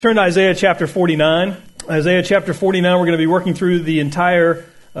Turn to Isaiah chapter 49. Isaiah chapter 49, we're going to be working through the entire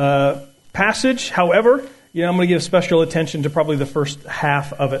passage. However, I'm going to give special attention to probably the first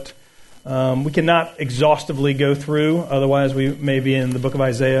half of it. We cannot exhaustively go through, otherwise we may be in the book of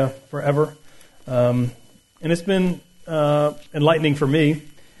Isaiah forever. And it's been enlightening for me.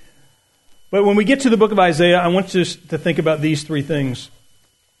 But when we get to the book of Isaiah, I want you to think about these three things.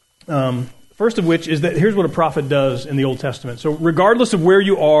 First of which is that here's what a prophet does in the Old Testament. So regardless of where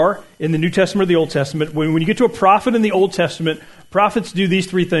you are in the New Testament or the Old Testament, when you get to a prophet in the Old Testament, prophets do these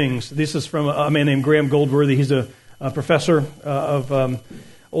three things. This is from a man named Graham Goldworthy. He's a professor of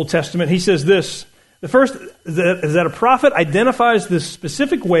Old Testament. He says this: the first is that a prophet identifies the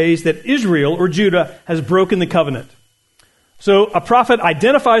specific ways that Israel or Judah has broken the covenant. So a prophet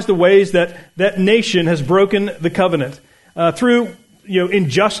identifies the ways that that nation has broken the covenant through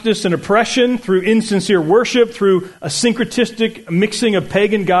injustice and oppression, through insincere worship, through a syncretistic mixing of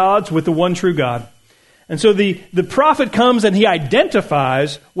pagan gods with the one true God. And so the prophet comes and he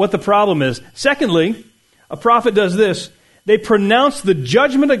identifies what the problem is. Secondly, a prophet does this: they pronounce the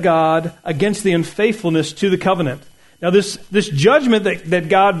judgment of God against the unfaithfulness to the covenant. Now this judgment that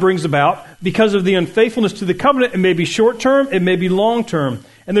God brings about because of the unfaithfulness to the covenant, it may be short term, it may be long term.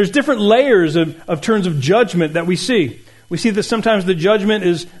 And there's different layers of terms of judgment that we see. We see that sometimes the judgment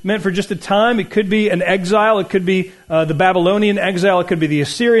is meant for just a time. It could be an exile. It could be the Babylonian exile. It could be the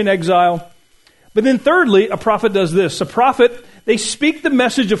Assyrian exile. But then thirdly, a prophet does this. A prophet, they speak the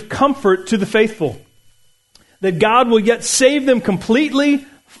message of comfort to the faithful, that God will yet save them completely,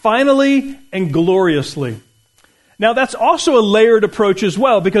 finally, and gloriously. Now that's also a layered approach as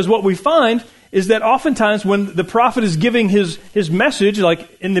well, because what we find is that oftentimes when the prophet is giving his message,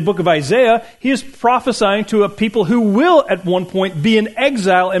 like in the book of Isaiah, he is prophesying to a people who will at one point be in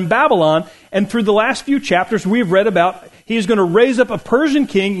exile in Babylon. And through the last few chapters we've read about, he is going to raise up a Persian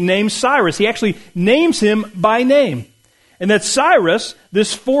king named Cyrus. He actually names him by name. And that Cyrus,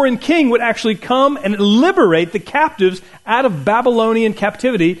 this foreign king, would actually come and liberate the captives out of Babylonian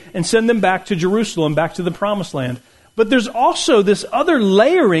captivity and send them back to Jerusalem, back to the promised land. But there's also this other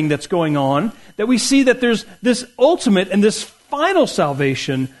layering that's going on, that we see that there's this ultimate and this final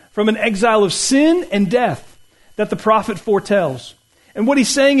salvation from an exile of sin and death that the prophet foretells. And what he's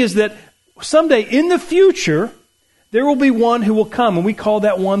saying is that someday in the future, there will be one who will come, and we call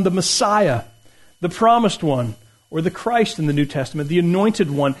that one the Messiah, the promised one, or the Christ in the New Testament, the anointed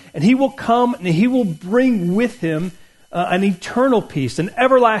one. And he will come and he will bring with him an eternal peace, an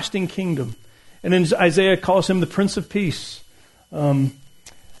everlasting kingdom. And then Isaiah calls him the Prince of Peace.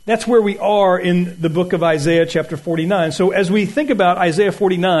 That's where we are in the book of Isaiah chapter 49. So as we think about Isaiah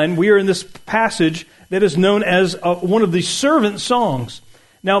 49, we are in this passage that is known as one of the servant songs.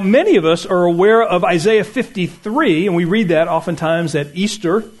 Now, many of us are aware of Isaiah 53, and we read that oftentimes at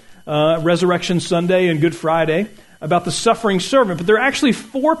Easter, Resurrection Sunday, and Good Friday, about the suffering servant. But there are actually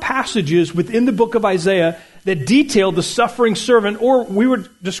 4 passages within the book of Isaiah that detail the suffering servant, or we would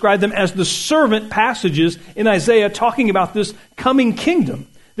describe them as the servant passages in Isaiah, talking about this coming kingdom,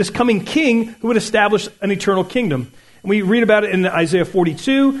 this coming king who would establish an eternal kingdom. And we read about it in Isaiah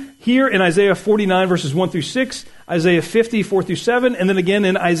 42, here in Isaiah 49, verses 1 through 6, Isaiah 50, 4 through 7, and then again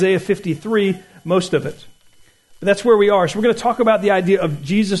in Isaiah 53, most of it. But that's where we are. So we're going to talk about the idea of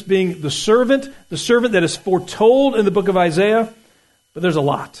Jesus being the servant that is foretold in the book of Isaiah, but there's a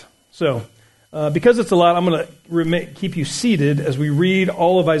lot. So because it's a lot, I'm going to keep you seated as we read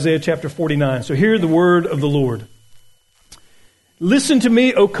all of Isaiah chapter 49. So hear the word of the Lord. Listen to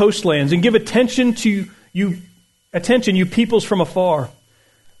me, O coastlands, and give attention, you peoples from afar.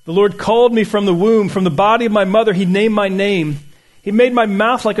 The Lord called me from the womb, from the body of my mother. He named my name. He made my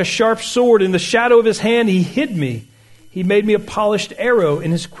mouth like a sharp sword. In the shadow of his hand, he hid me. He made me a polished arrow.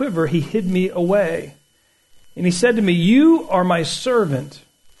 In his quiver, he hid me away. And he said to me, you are my servant,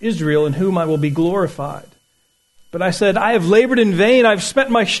 Israel, in whom I will be glorified. But I said, I have labored in vain. I have spent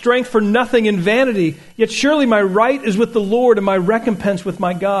my strength for nothing in vanity. Yet surely my right is with the Lord, and my recompense with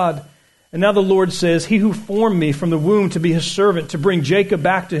my God. And now the Lord says, he who formed me from the womb to be his servant, to bring Jacob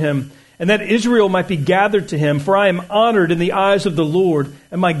back to him, and that Israel might be gathered to him. For I am honored in the eyes of the Lord,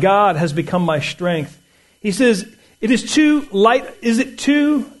 and my God has become my strength. He says, is it too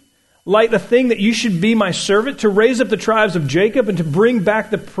light a thing that you should be my servant, to raise up the tribes of Jacob and to bring back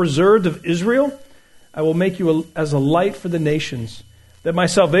the preserved of Israel? I will make you as a light for the nations, that my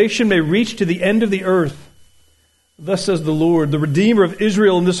salvation may reach to the end of the earth. Thus says the Lord, the Redeemer of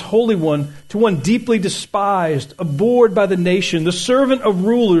Israel, and this Holy One, to one deeply despised, abhorred by the nation, the servant of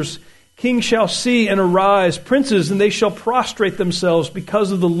rulers. Kings shall see and arise, princes, and they shall prostrate themselves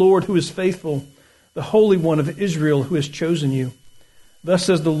because of the Lord who is faithful, the Holy One of Israel who has chosen you. Thus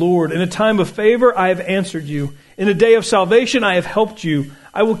says the Lord, in a time of favor I have answered you. In a day of salvation I have helped you.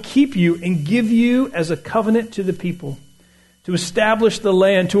 I will keep you and give you as a covenant to the people, to establish the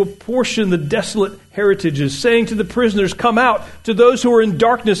land, to apportion the desolate heritages, saying to the prisoners, come out, to those who are in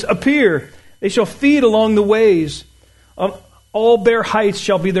darkness, appear. They shall feed along the ways. On all bare heights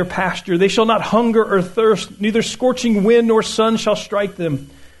shall be their pasture. They shall not hunger or thirst, neither scorching wind nor sun shall strike them.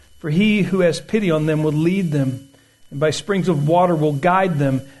 For he who has pity on them will lead them, and by springs of water will guide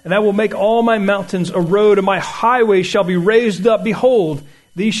them. And I will make all my mountains a road, and my highways shall be raised up. Behold,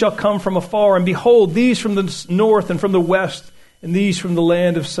 these shall come from afar, and behold, these from the north and from the west, and these from the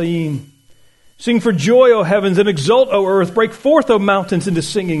land of Syene. Sing for joy, O heavens, and exult, O earth. Break forth, O mountains, into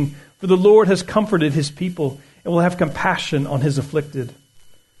singing. For the Lord has comforted his people, and will have compassion on his afflicted.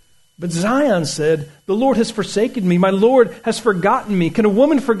 But Zion said, the Lord has forsaken me. My Lord has forgotten me. Can a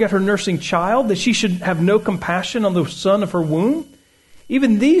woman forget her nursing child, that she should have no compassion on the son of her womb?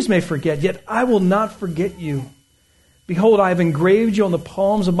 Even these may forget, yet I will not forget you. Behold, I have engraved you on the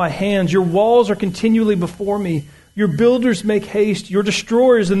palms of my hands. Your walls are continually before me. Your builders make haste. Your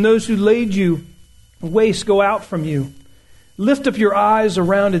destroyers and those who laid you waste go out from you. Lift up your eyes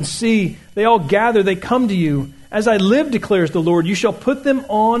around and see. They all gather. They come to you. As I live, declares the Lord, you shall put them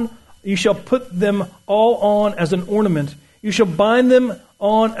on. You shall put them all on as an ornament. You shall bind them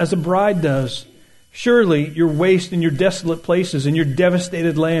on as a bride does. Surely your waste and your desolate places and your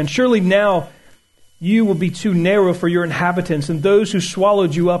devastated land. Surely now you will be too narrow for your inhabitants, and those who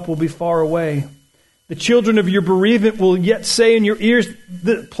swallowed you up will be far away. The children of your bereavement will yet say in your ears,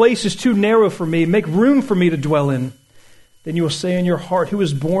 the place is too narrow for me. Make room for me to dwell in. Then you will say in your heart, who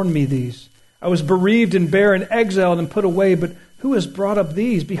has borne me these? I was bereaved and barren, exiled and put away, but who has brought up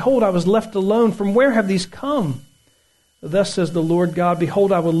these? Behold, I was left alone. From where have these come? Thus says the Lord God,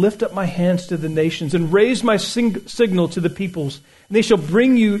 behold, I will lift up my hands to the nations and raise my signal to the peoples. And they shall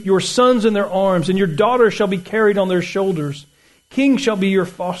bring you your sons in their arms, and your daughters shall be carried on their shoulders. Kings shall be your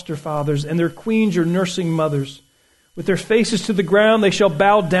foster fathers, and their queens your nursing mothers. With their faces to the ground, they shall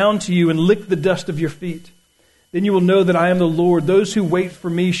bow down to you and lick the dust of your feet. Then you will know that I am the Lord. Those who wait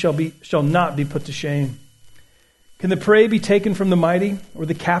for me shall not be put to shame. Can the prey be taken from the mighty, or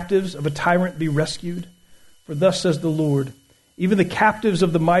the captives of a tyrant be rescued? For thus says the Lord, even the captives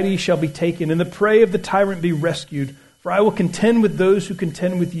of the mighty shall be taken, and the prey of the tyrant be rescued. For I will contend with those who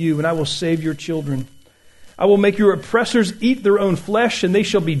contend with you, and I will save your children. I will make your oppressors eat their own flesh, and they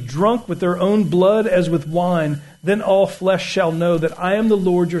shall be drunk with their own blood as with wine. Then all flesh shall know that I am the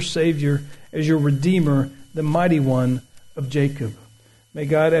Lord your Savior, as your Redeemer, the mighty one of Jacob. May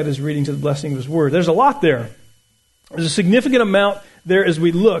God add his reading to the blessing of his word. There's a lot there. There's a significant amount there as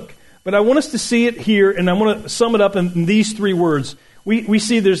we look. But I want us to see it here, and I want to sum it up in these three words. We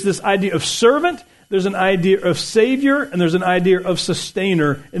see there's this idea of servant, there's an idea of Savior, and there's an idea of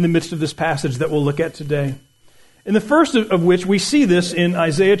sustainer in the midst of this passage that we'll look at today. And the first of which, we see this in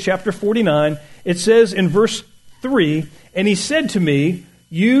Isaiah chapter 49. It says in verse 3, and he said to me,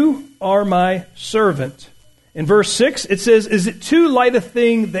 you are my servant. In verse 6, it says, is it too light a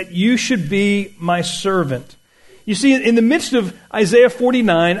thing that you should be my servant? You see, in the midst of Isaiah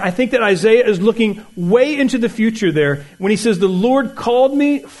 49, I think that Isaiah is looking way into the future there when he says, the Lord called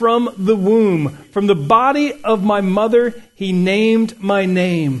me from the womb, from the body of my mother, he named my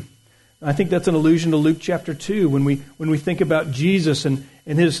name. I think that's an allusion to Luke chapter 2 when we think about Jesus and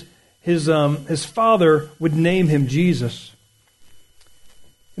his father would name him Jesus.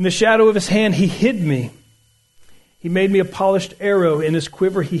 In the shadow of his hand, he hid me. He made me a polished arrow. In his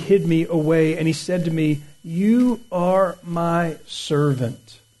quiver, he hid me away. And he said to me, you are my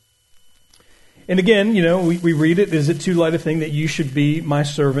servant. And again, we read it, is it too light a thing that you should be my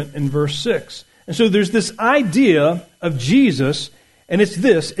servant in verse 6. And so there's this idea of Jesus, and it's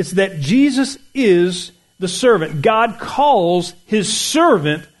that Jesus is the servant. God calls his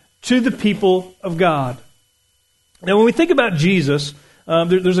servant to the people of God. Now, when we think about Jesus,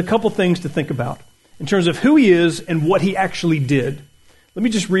 there's a couple things to think about in terms of who he is and what he actually did. Let me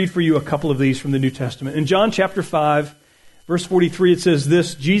just read for you a couple of these from the New Testament. In John chapter 5, verse 43, it says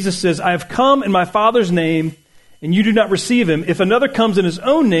this, Jesus says, I have come in my Father's name, and you do not receive him. If another comes in his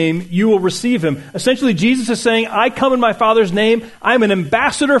own name, you will receive him. Essentially, Jesus is saying, I come in my Father's name, I am an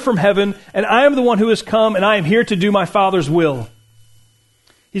ambassador from heaven, and I am the one who has come, and I am here to do my Father's will.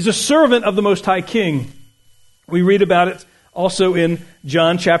 He's a servant of the Most High King. We read about it also in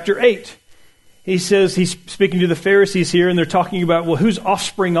John chapter 8. He says, he's speaking to the Pharisees here, and they're talking about, well, whose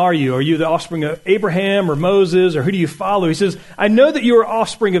offspring are you? Are you the offspring of Abraham or Moses, or who do you follow? He says, I know that you are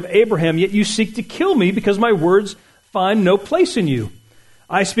offspring of Abraham, yet you seek to kill me because my words find no place in you.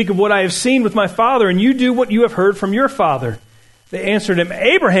 I speak of what I have seen with my father, and you do what you have heard from your father. They answered him,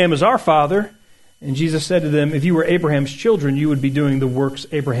 Abraham is our father. And Jesus said to them, if you were Abraham's children, you would be doing the works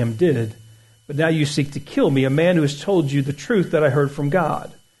Abraham did. But now you seek to kill me, a man who has told you the truth that I heard from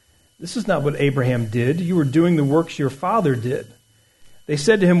God. This is not what Abraham did. You were doing the works your father did. They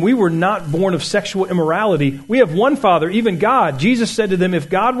said to him, we were not born of sexual immorality. We have one Father, even God. Jesus said to them, if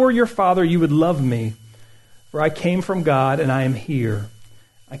God were your Father, you would love me. For I came from God, and I am here.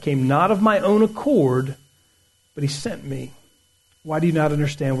 I came not of my own accord, but he sent me. Why do you not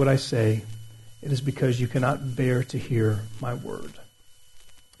understand what I say? It is because you cannot bear to hear my word.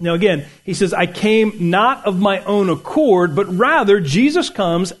 Now again, he says, I came not of my own accord, but rather Jesus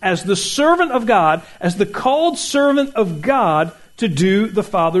comes as the servant of God, as the called servant of God to do the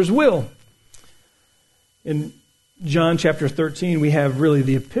Father's will. In John chapter 13, we have really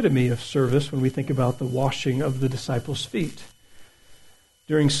the epitome of service when we think about the washing of the disciples' feet.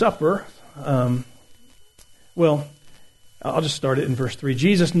 During supper, I'll just start it in verse 3.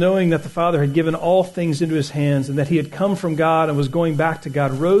 Jesus, knowing that the Father had given all things into his hands and that he had come from God and was going back to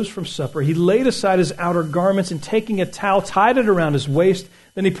God, rose from supper. He laid aside his outer garments and taking a towel, tied it around his waist.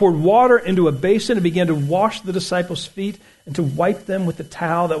 Then he poured water into a basin and began to wash the disciples' feet and to wipe them with the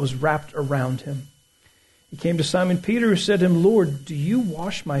towel that was wrapped around him. He came to Simon Peter, who said to him, Lord, do you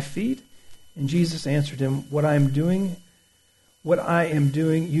wash my feet? And Jesus answered him, What I am doing,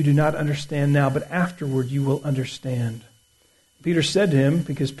 you do not understand now, but afterward you will understand. Peter said to him,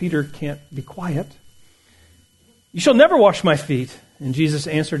 because Peter can't be quiet, you shall never wash my feet. And Jesus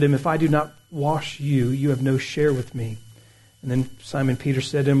answered him, if I do not wash you, you have no share with me. And then Simon Peter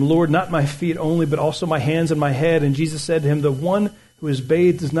said to him, Lord, not my feet only, but also my hands and my head. And Jesus said to him, the one who is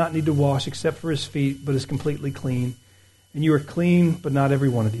bathed does not need to wash except for his feet, but is completely clean. And you are clean, but not every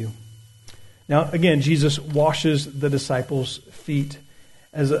one of you. Now, again, Jesus washes the disciples' feet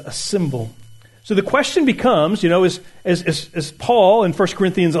as a symbol. So the question becomes, as Paul in 1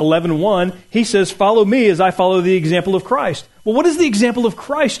 Corinthians 11:1, he says, follow me as I follow the example of Christ. Well, what is the example of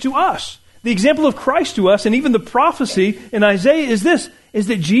Christ to us? The example of Christ to us, and even the prophecy in Isaiah is this, is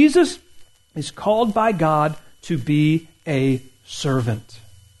that Jesus is called by God to be a servant.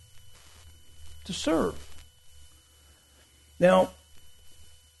 To serve. Now,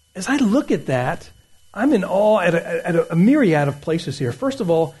 as I look at that, I'm in awe at a myriad of places here. First of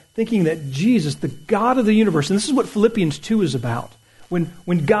all, thinking that Jesus, the God of the universe, and this is what Philippians 2 is about.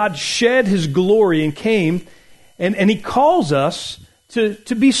 When God shed his glory and came, and he calls us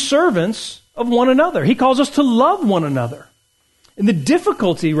to be servants of one another. He calls us to love one another. And the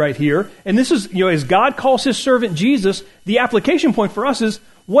difficulty right here, and this is, as God calls his servant Jesus, the application point for us is,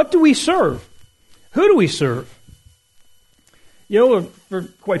 what do we serve? Who do we serve?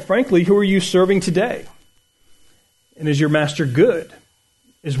 Quite frankly, who are you serving today? And is your master good?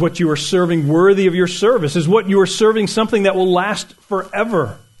 Is what you are serving worthy of your service? Is what you are serving something that will last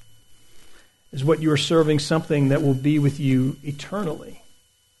forever? Is what you are serving something that will be with you eternally?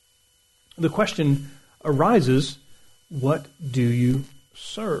 The question arises, what do you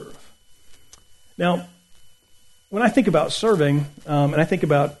serve? Now, when I think about serving, and I think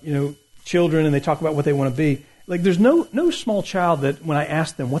about, children and they talk about what they want to be, like there's no small child that when I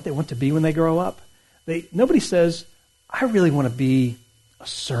ask them what they want to be when they grow up, nobody says, I really want to be a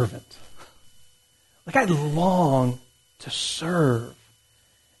servant. Like I long to serve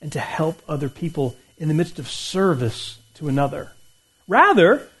and to help other people in the midst of service to another.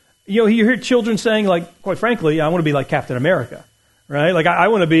 Rather, you hear children saying, like, quite frankly, I want to be like Captain America, right? Like I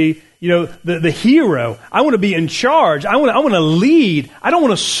want to be, the hero. I want to be in charge. I want to lead. I don't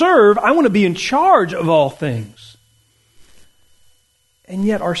want to serve. I want to be in charge of all things. And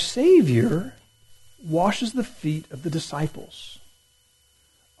yet our Savior washes the feet of the disciples.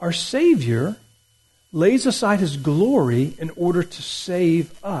 Our Savior lays aside his glory in order to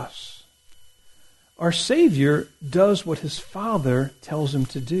save us. Our Savior does what his Father tells him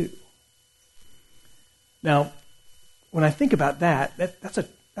to do. Now, when I think about that's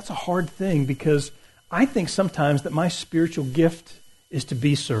a hard thing, because I think sometimes that my spiritual gift is to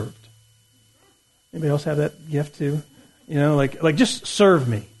be served. Anybody else have that gift too? Like just serve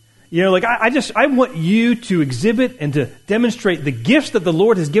me. I want you to exhibit and to demonstrate the gifts that the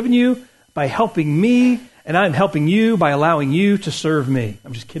Lord has given you by helping me, and I'm helping you by allowing you to serve me.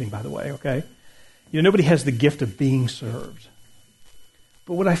 I'm just kidding, by the way, okay? Nobody has the gift of being served.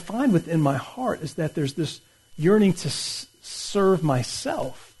 But what I find within my heart is that there's this yearning to serve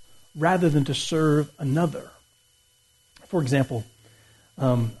myself rather than to serve another. For example,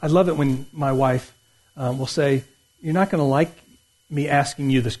 I love it when my wife will say, you're not going to like me asking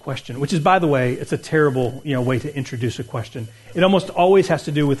you this question, which is, by the way, it's a terrible way to introduce a question. It almost always has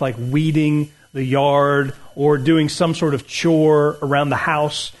to do with like weeding the yard or doing some sort of chore around the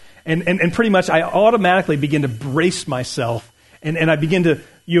house. And pretty much I automatically begin to brace myself and I begin to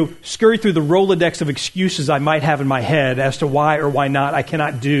scurry through the Rolodex of excuses I might have in my head as to why or why not I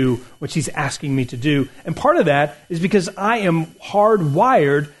cannot do what she's asking me to do. And part of that is because I am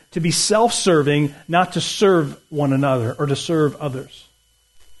hardwired to be self-serving, not to serve one another or to serve others.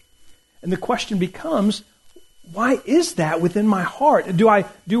 And the question becomes, why is that within my heart? Do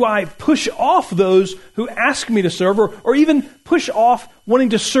I push off those who ask me to serve or even push off wanting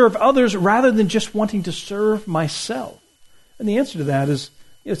to serve others rather than just wanting to serve myself? And the answer to that is,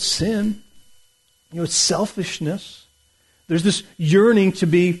 it's sin. It's selfishness. There's this yearning to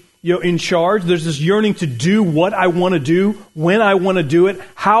be in charge. There's this yearning to do what I want to do, when I want to do it,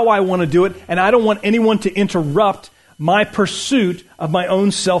 how I want to do it, and I don't want anyone to interrupt my pursuit of my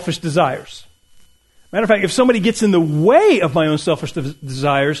own selfish desires. Matter of fact, if somebody gets in the way of my own selfish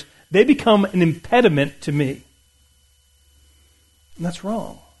desires, they become an impediment to me. And that's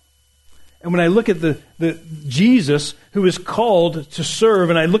wrong. And when I look at the Jesus who is called to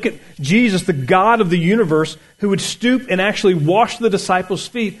serve, and I look at Jesus, the God of the universe, who would stoop and actually wash the disciples'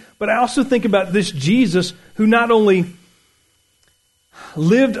 feet, but I also think about this Jesus who not only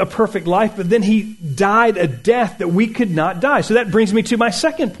lived a perfect life, but then he died a death that we could not die. So that brings me to my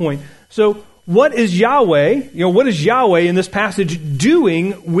second point. So what is Yahweh, what is Yahweh in this passage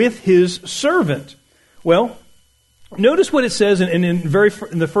doing with his servant? Well, notice what it says in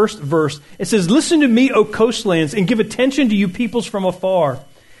the first verse. It says, "Listen to me, O coastlands, and give attention to you peoples from afar."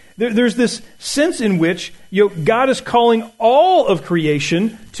 There's this sense in which God is calling all of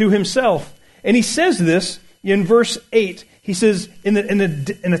creation to himself. And he says this in verse 8. He says, in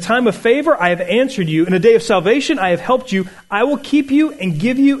a time of favor, I have answered you. In a day of salvation, I have helped you. I will keep you and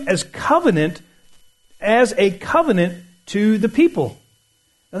give you as a covenant to the people.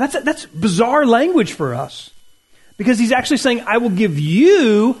 Now that's bizarre language for us. Because he's actually saying, I will give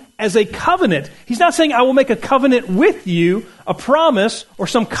you as a covenant. He's not saying, I will make a covenant with you, a promise, or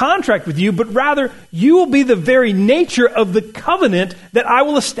some contract with you, but rather, you will be the very nature of the covenant that I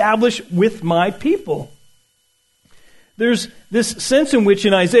will establish with my people. There's this sense in which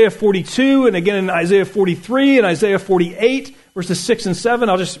in Isaiah 42, and again in Isaiah 43, and Isaiah 48, verses 6 and 7,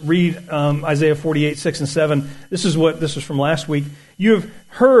 I'll just read Isaiah 48, 6 and 7. This is from last week. You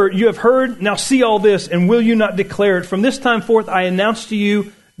have heard, now see all this, and will you not declare it? From this time forth I announce to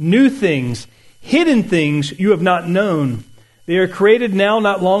you new things, hidden things you have not known. They are created now,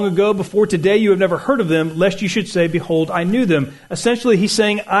 not long ago. Before today you have never heard of them, lest you should say, behold, I knew them. Essentially, he's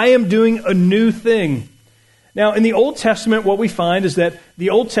saying, I am doing a new thing. Now, in the Old Testament, what we find is that the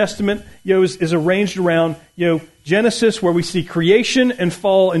Old Testament is arranged around Genesis, where we see creation and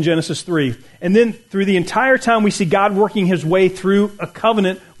fall in Genesis 3. And then through the entire time, we see God working his way through a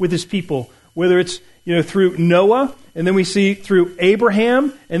covenant with his people, whether it's through Noah, and then we see through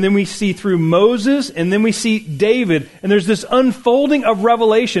Abraham, and then we see through Moses, and then we see David. And there's this unfolding of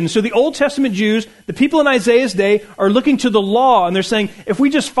revelation. So the Old Testament Jews, the people in Isaiah's day, are looking to the law, and they're saying, if we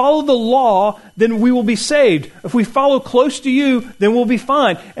just follow the law, then we will be saved. If we follow close to you, then we'll be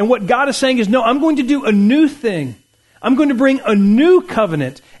fine. And what God is saying is, no, I'm going to do a new thing. I'm going to bring a new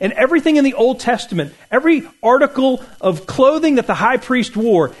covenant. And everything in the Old Testament, every article of clothing that the high priest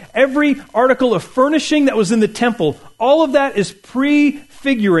wore, every article of furnishing that was in the temple, all of that is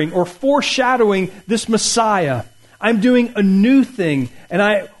prefiguring or foreshadowing this Messiah. I'm doing a new thing, and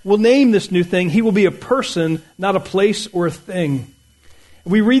I will name this new thing. He will be a person, not a place or a thing.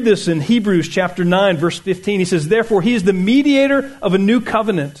 We read this in Hebrews chapter 9, verse 15. He says, therefore, he is the mediator of a new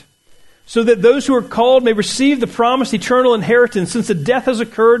covenant, so that those who are called may receive the promised eternal inheritance, since a death has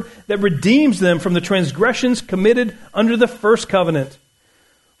occurred that redeems them from the transgressions committed under the first covenant.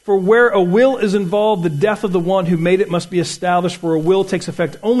 For where a will is involved, the death of the one who made it must be established, for a will takes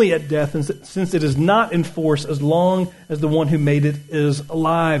effect only at death, and since it is not in force as long as the one who made it is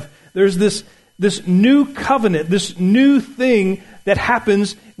alive. There's this new covenant, this new thing that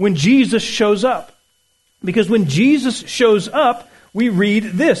happens when Jesus shows up. Because when Jesus shows up, we read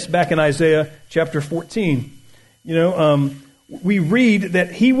this back in Isaiah chapter 14. We read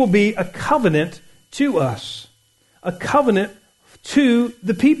that he will be a covenant to us, a covenant to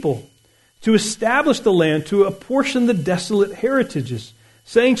the people, to establish the land, to apportion the desolate heritages,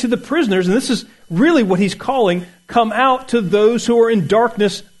 saying to the prisoners, and this is really what he's calling, come out to those who are in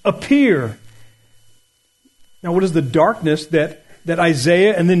darkness, appear. Now, what is the darkness that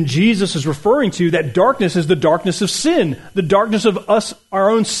Isaiah and then Jesus is referring to? That darkness is the darkness of sin, the darkness of us,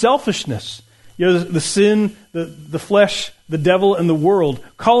 our own selfishness. The sin, the flesh, the devil, and the world,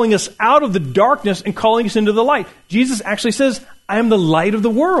 calling us out of the darkness and calling us into the light. Jesus actually says, I am the light of the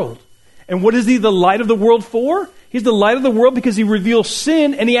world. And what is he the light of the world for? He's the light of the world because he reveals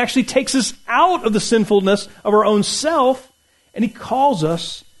sin, and he actually takes us out of the sinfulness of our own self, and he calls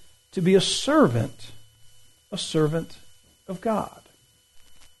us to be a servant of God.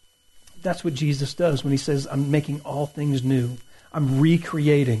 That's what Jesus does when he says, I'm making all things new. I'm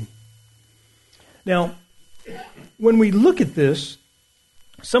recreating. Now, when we look at this,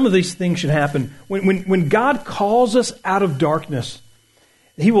 some of these things should happen. When God calls us out of darkness,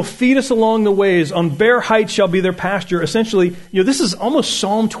 he will feed us along the ways. On bare heights shall be their pasture. Essentially, this is almost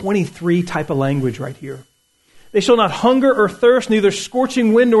Psalm 23 type of language right here. They shall not hunger or thirst, neither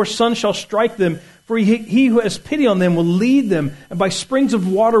scorching wind nor sun shall strike them. For he who has pity on them will lead them, and by springs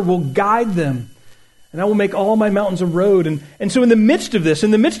of water will guide them. And I will make all my mountains a road. And so in the midst of this,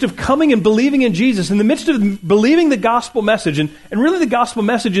 in the midst of coming and believing in Jesus, in the midst of believing the gospel message, and really the gospel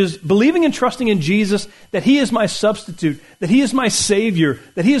message is believing and trusting in Jesus, that he is my substitute, that he is my Savior,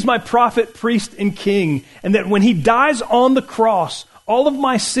 that he is my prophet, priest, and king, and that when he dies on the cross, all of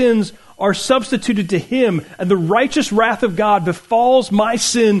my sins are substituted to him, and the righteous wrath of God befalls my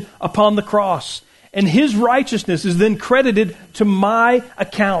sin upon the cross. And his righteousness is then credited to my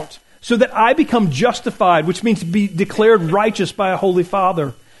account, so that I become justified, which means to be declared righteous by a holy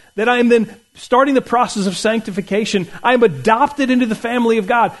Father. That I am then starting the process of sanctification. I am adopted into the family of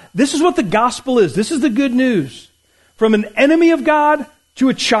God. This is what the gospel is. This is the good news. From an enemy of God to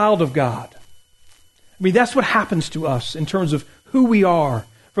a child of God. I mean, that's what happens to us in terms of who we are.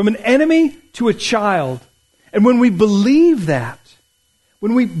 From an enemy to a child. And when we believe that,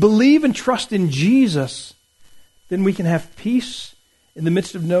 when we believe and trust in Jesus, then we can have peace in the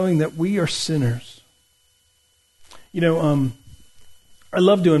midst of knowing that we are sinners. I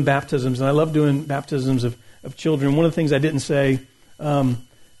love doing baptisms, and I love doing baptisms of children. One of the things I didn't say,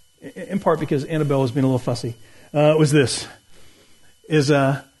 in part because Annabelle was being a little fussy, was this.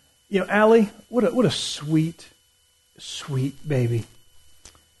 Allie, what a sweet, sweet baby.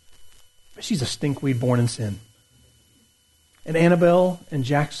 She's a stinkweed born in sin. And Annabelle and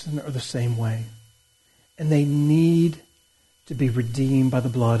Jackson are the same way. And they need to be redeemed by the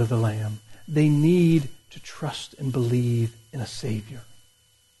blood of the Lamb. They need to trust and believe in a Savior.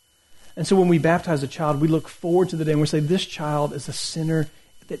 And so when we baptize a child, we look forward to the day and we say, this child is a sinner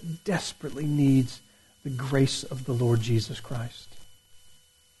that desperately needs the grace of the Lord Jesus Christ.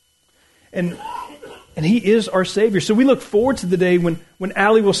 And he is our Savior. So we look forward to the day when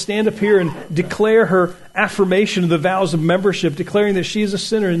Allie will stand up here and declare her affirmation of the vows of membership, declaring that she is a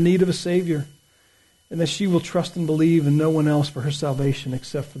sinner in need of a Savior, and that she will trust and believe in no one else for her salvation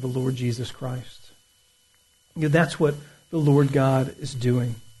except for the Lord Jesus Christ. That's what the Lord God is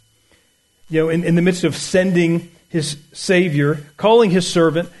doing. In the midst of sending his Savior, calling his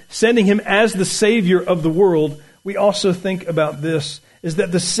servant, sending him as the Savior of the world, we also think about this, is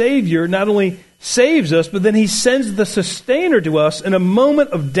that the Savior not only saves us, but then he sends the sustainer to us in a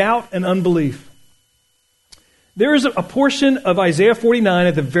moment of doubt and unbelief. There is a portion of Isaiah 49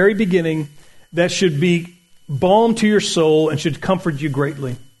 at the very beginning that should be balm to your soul and should comfort you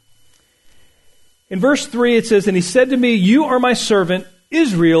greatly. In verse 3 it says, "And he said to me, you are my servant,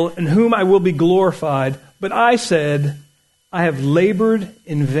 Israel, in whom I will be glorified. But I said, I have labored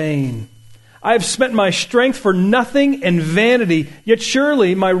in vain. I have spent my strength for nothing and vanity. Yet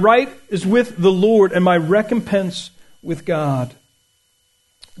surely my right is with the Lord and my recompense with God."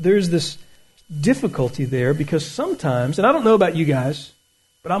 There's this difficulty there because sometimes, and I don't know about you guys,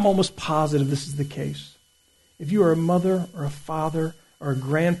 but I'm almost positive this is the case. If you are a mother or a father or a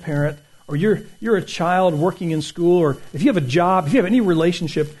grandparent, or you're a child working in school, or if you have a job, if you have any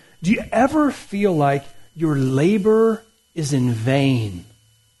relationship, do you ever feel like your labor is in vain?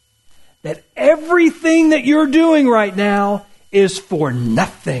 That everything that you're doing right now is for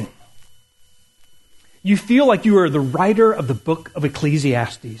nothing. You feel like you are the writer of the book of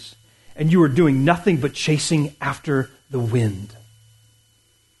Ecclesiastes, and you are doing nothing but chasing after the wind.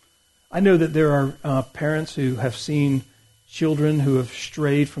 I know that there are parents who have seen children who have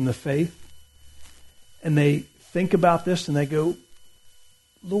strayed from the faith, and they think about this and they go,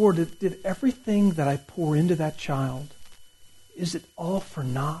 Lord, did everything that I pour into that child, is it all for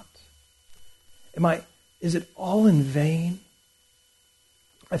naught? Is it all in vain?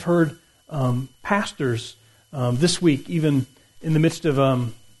 I've heard pastors this week, even in the midst of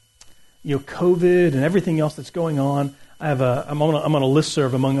COVID and everything else that's going on. I'm on a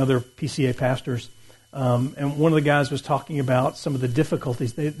listserv among other PCA pastors, and one of the guys was talking about some of the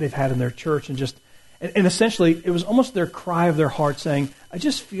difficulties they've had in their church, and essentially it was almost their cry of their heart, saying, I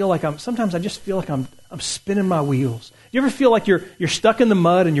just feel like I'm spinning my wheels. You ever feel like you're stuck in the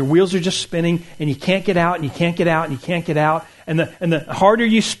mud and your wheels are just spinning and you can't get out and you can't get out and you can't get out, and the harder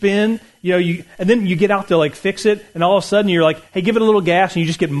you spin, and then you get out to like fix it, and all of a sudden you're like, hey, give it a little gas, and you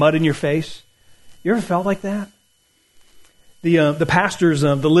just get mud in your face. You ever felt like that? The pastors,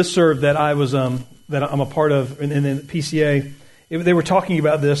 the listserv that that I'm a part of in the PCA, they were talking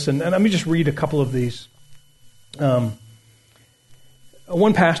about this, and let me just read a couple of these.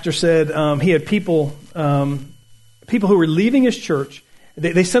 One pastor said he had people who were leaving his church.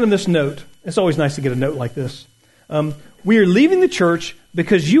 They sent him this note. It's always nice to get a note like this. We are leaving the church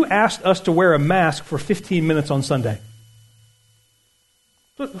because you asked us to wear a mask for 15 minutes on Sunday.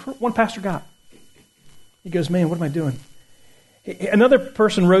 So one pastor got. He goes, man, what am I doing? Another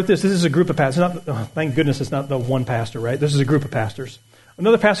person wrote this. This is a group of pastors. Thank goodness it's not the one pastor, right? This is a group of pastors.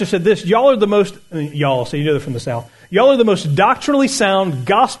 Another pastor said this, y'all are the most, y'all, so you know they're from the South. Y'all are the most doctrinally sound,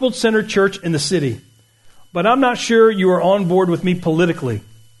 gospel-centered church in the city. But I'm not sure you are on board with me politically,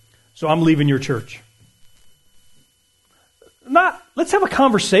 so I'm leaving your church. Let's have a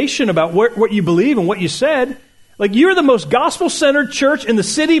conversation about what you believe and what you said. Like, you're the most gospel-centered church in the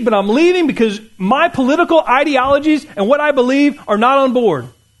city, but I'm leaving because my political ideologies and what I believe are not on board.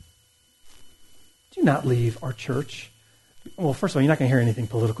 Do not leave our church. Well, first of all, you're not going to hear anything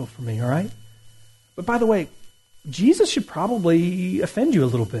political from me, all right? But by the way, Jesus should probably offend you a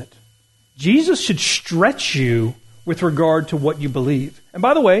little bit. Jesus should stretch you with regard to what you believe. And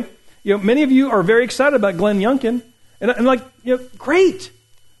by the way, many of you are very excited about Glenn Youngkin. And great.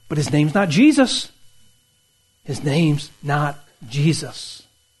 But his name's not Jesus. His name's not Jesus.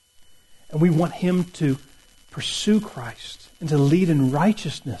 And we want him to pursue Christ and to lead in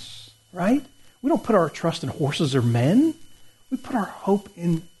righteousness, right? We don't put our trust in horses or men. We put our hope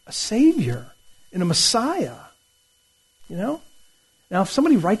in a Savior, in a Messiah. Now, if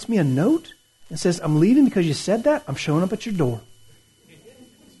somebody writes me a note and says, I'm leaving because you said that, I'm showing up at your door.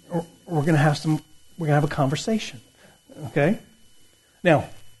 Or we're going to have a conversation. Okay? Now,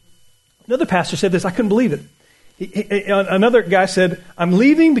 another pastor said this. I couldn't believe it. Another guy said, I'm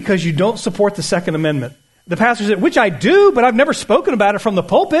leaving because you don't support the Second Amendment. The pastor said, which I do, but I've never spoken about it from the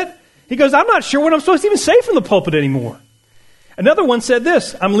pulpit. He goes, I'm not sure what I'm supposed to even say from the pulpit anymore. Another one said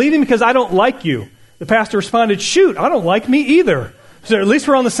this, I'm leaving because I don't like you. The pastor responded, shoot, I don't like me either. So at least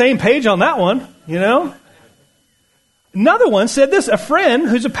we're on the same page on that one, Another one said this, a friend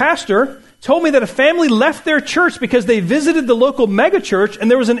who's a pastor told me that a family left their church because they visited the local megachurch and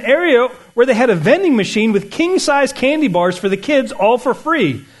there was an area where they had a vending machine with king-size candy bars for the kids, all for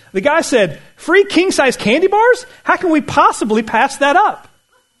free. The guy said, free king-size candy bars? How can we possibly pass that up?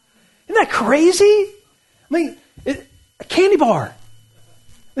 Isn't that crazy? A candy bar.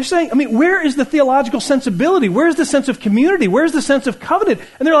 They're saying, where is the theological sensibility? Where's the sense of community? Where's the sense of covenant?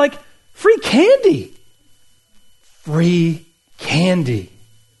 And they're like, free candy. Free candy.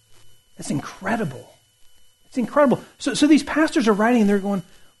 That's incredible. It's incredible. So these pastors are writing and they're going,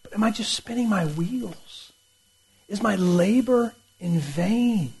 but am I just spinning my wheels? Is my labor in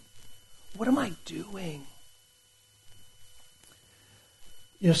vain? What am I doing?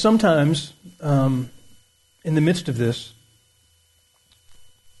 Sometimes in the midst of this,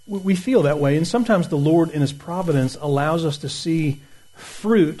 we feel that way. And sometimes the Lord in his providence allows us to see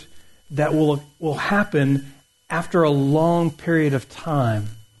fruit that will happen after a long period of time.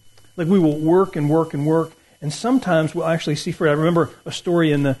 Like we will work and work and work, and sometimes we'll actually see fruit. I remember a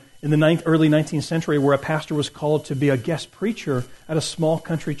story in the early 19th century where a pastor was called to be a guest preacher at a small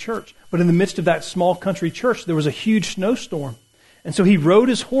country church. But in the midst of that small country church, there was a huge snowstorm. And so he rode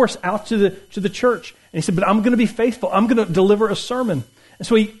his horse out to the church, and he said, but I'm going to be faithful. I'm going to deliver a sermon. And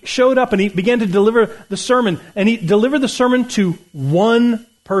so he showed up and he began to deliver the sermon, and he delivered the sermon to one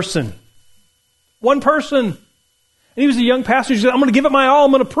person. One person. And he was a young pastor. He said, I'm going to give it my all.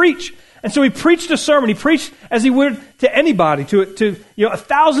 I'm going to preach. And so he preached a sermon. He preached as he would to anybody, to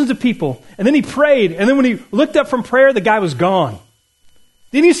thousands of people. And then he prayed. And then when he looked up from prayer, the guy was gone.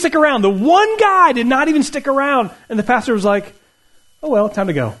 Didn't even stick around. The one guy did not even stick around. And the pastor was like, oh, well, time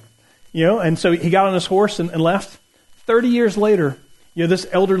to go. And so he got on his horse and left. 30 years later, this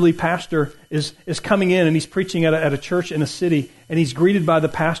elderly pastor is coming in and he's preaching at a church in a city. And he's greeted by the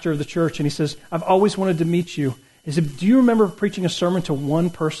pastor of the church. And he says, I've always wanted to meet you. He said, do you remember preaching a sermon to one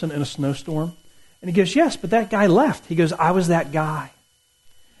person in a snowstorm? And he goes, yes, but that guy left. He goes, I was that guy.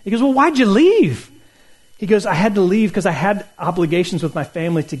 He goes, well, why'd you leave? He goes, I had to leave because I had obligations with my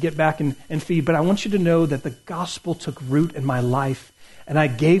family to get back and feed. But I want you to know that the gospel took root in my life. And I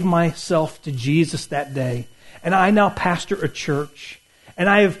gave myself to Jesus that day. And I now pastor a church. And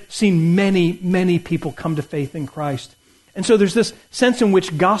I have seen many, many people come to faith in Christ. And so there's this sense in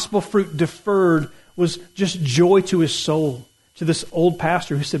which gospel fruit deferred was just joy to his soul, to this old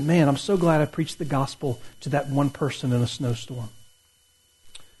pastor who said, man, I'm so glad I preached the gospel to that one person in a snowstorm.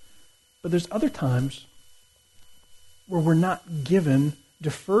 But there's other times where we're not given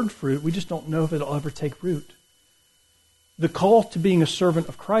deferred fruit. We just don't know if it'll ever take root. The call to being a servant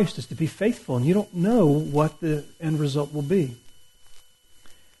of Christ is to be faithful, and you don't know what the end result will be.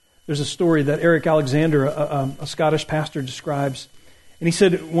 There's a story that Eric Alexander, a Scottish pastor, describes. And he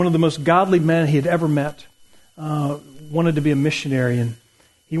said one of the most godly men he had ever met wanted to be a missionary. And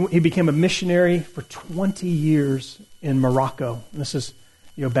he became a missionary for 20 years in Morocco. And this is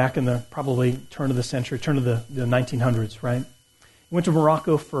back in the probably turn of the 1900s, right? He went to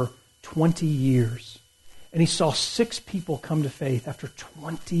Morocco for 20 years. And he saw 6 people come to faith after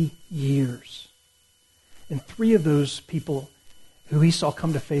 20 years. And 3 of those people who he saw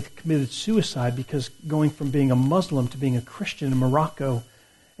come to faith committed suicide because going from being a Muslim to being a Christian in Morocco.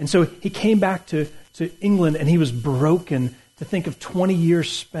 And so he came back to England, and he was broken to think of 20 years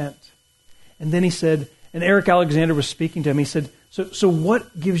spent. And then he said, and Eric Alexander was speaking to him, he said, so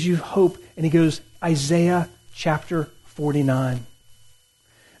what gives you hope? And he goes, Isaiah chapter 49.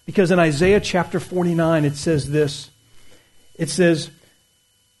 Because in Isaiah chapter 49, it says this. It says,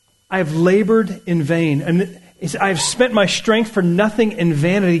 I have labored in vain, and I have spent my strength for nothing in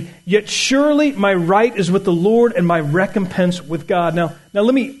vanity, yet surely my right is with the Lord and my recompense with God. Now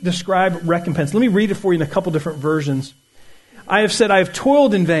let me describe recompense. Let me read it for you in a couple different versions. I have said, I have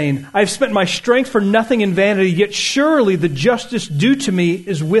toiled in vain. I have spent my strength for nothing in vanity, yet surely the justice due to me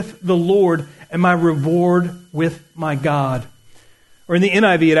is with the Lord and my reward with my God. Or in the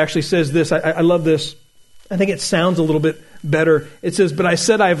NIV, it actually says this. I love this. I think it sounds a little bit better. It says, but I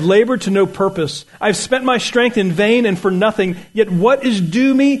said, I have labored to no purpose. I have spent my strength in vain and for nothing. Yet what is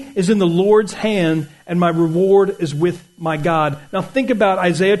due me is in the Lord's hand, and my reward is with my God. Now think about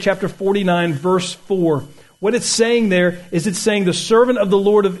Isaiah chapter 49, verse 4. What it's saying there is it's saying the servant of the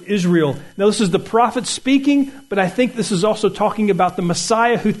Lord of Israel. Now this is the prophet speaking, but I think this is also talking about the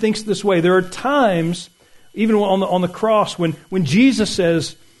Messiah who thinks this way. There are times, even on the cross, when Jesus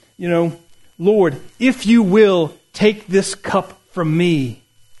says, Lord, if you will, take this cup from me,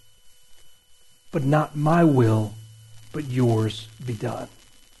 but not my will, but yours be done.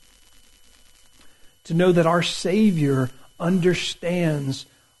 To know that our Savior understands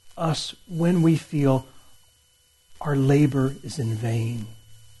us when we feel our labor is in vain.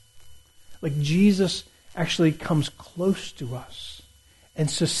 Like Jesus actually comes close to us and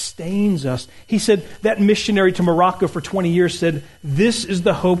sustains us. He said, that missionary to Morocco for 20 years said, this is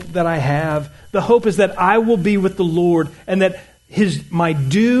the hope that I have. The hope is that I will be with the Lord, and that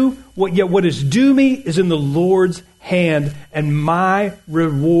what is due me is in the Lord's hand, and my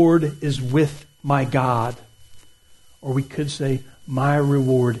reward is with my God. Or we could say, my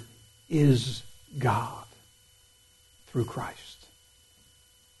reward is God through Christ.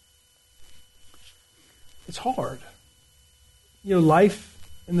 It's hard. Life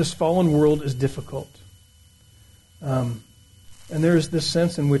in this fallen world is difficult. And there is this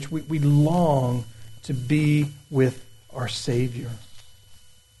sense in which we long to be with our Savior.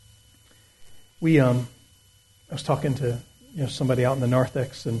 I was talking to somebody out in the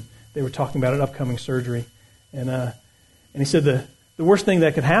narthex, and they were talking about an upcoming surgery. And he said the worst thing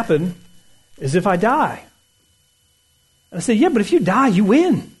that could happen is if I die. And I said, yeah, but if you die, you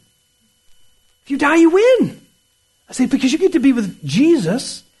win. If you die, you win. I say, because you get to be with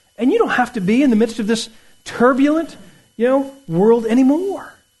Jesus, and you don't have to be in the midst of this turbulent, world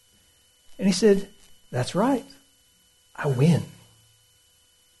anymore. And he said, that's right. I win.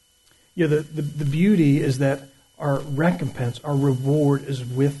 The beauty is that our recompense, our reward is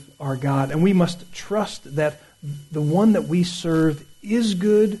with our God. And we must trust that the one that we serve is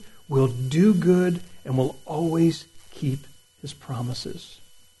good, will do good, and will always keep his promises.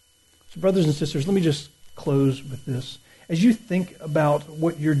 So brothers and sisters, let me just close with this. As you think about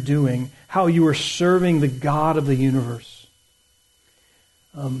what you're doing, how you are serving the God of the universe,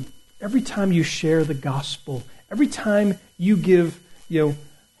 every time you share the gospel, every time you give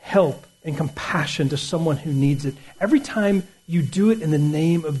help and compassion to someone who needs it, every time you do it in the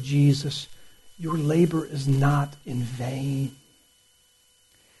name of Jesus, your labor is not in vain.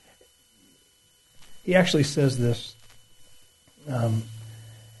 He actually says this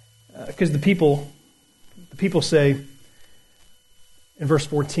because the people say in verse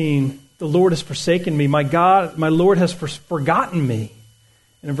 14, the Lord has forsaken me. My God, my Lord has forgotten me.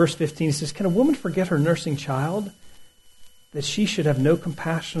 And in verse 15, he says, can a woman forget her nursing child, that she should have no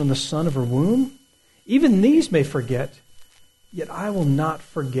compassion on the son of her womb? Even these may forget, yet I will not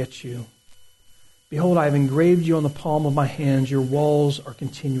forget you. Behold, I have engraved you on the palm of my hands. Your walls are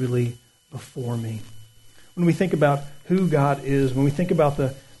continually before me. When we think about who God is, when we think about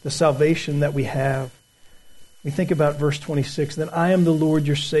the salvation that we have, We think about verse 26, that I am the Lord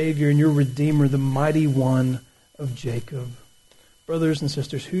your Savior and your Redeemer, the mighty one of Jacob. Brothers and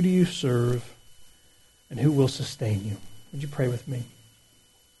sisters, who do you serve and who will sustain you? Would you pray with me?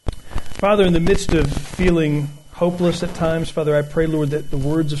 Father, in the midst of feeling hopeless at times, Father, I pray, Lord, that the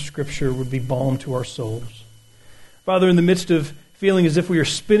words of Scripture would be balm to our souls. Father, in the midst of feeling as if we are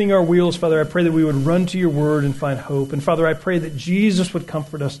spinning our wheels, Father, I pray that we would run to your word and find hope. And Father, I pray that Jesus would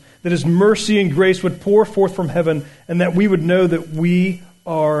comfort us, that his mercy and grace would pour forth from heaven, and that we would know that we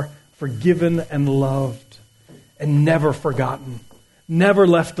are forgiven and loved and never forgotten, never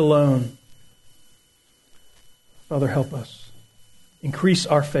left alone. Father, help us. Increase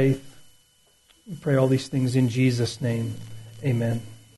our faith. We pray all these things in Jesus' name. Amen.